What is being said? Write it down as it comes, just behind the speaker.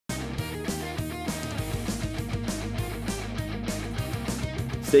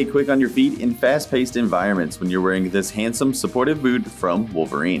Stay quick on your feet in fast-paced environments when you're wearing this handsome supportive boot from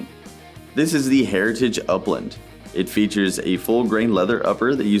Wolverine. This is the Heritage Upland. It features a full-grain leather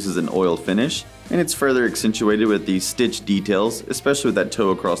upper that uses an oil finish, and it's further accentuated with these stitch details, especially with that toe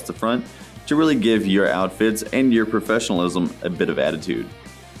across the front, to really give your outfits and your professionalism a bit of attitude.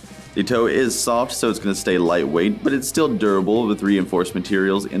 The toe is soft, so it's going to stay lightweight, but it's still durable with reinforced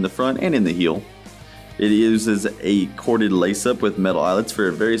materials in the front and in the heel. It uses a corded lace-up with metal eyelets for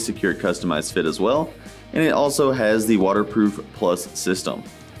a very secure customized fit as well, and it also has the Waterproof Plus system.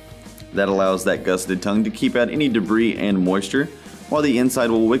 That allows that gusseted tongue to keep out any debris and moisture, while the inside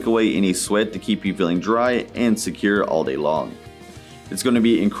will wick away any sweat to keep you feeling dry and secure all day long. It's going to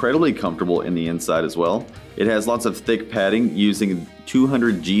be incredibly comfortable in the inside as well. It has lots of thick padding using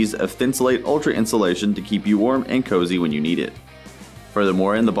 200 Gs of Thinsulate Ultra insulation to keep you warm and cozy when you need it.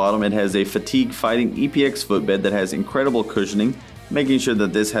 Furthermore, in the bottom it has a fatigue-fighting EPX footbed that has incredible cushioning, making sure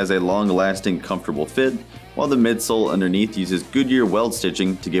that this has a long-lasting, comfortable fit, while the midsole underneath uses Goodyear weld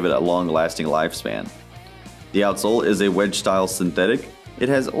stitching to give it a long-lasting lifespan. The outsole is a wedge-style synthetic. It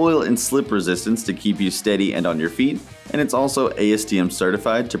has oil and slip resistance to keep you steady and on your feet, and it's also ASTM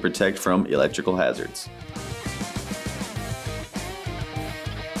certified to protect from electrical hazards.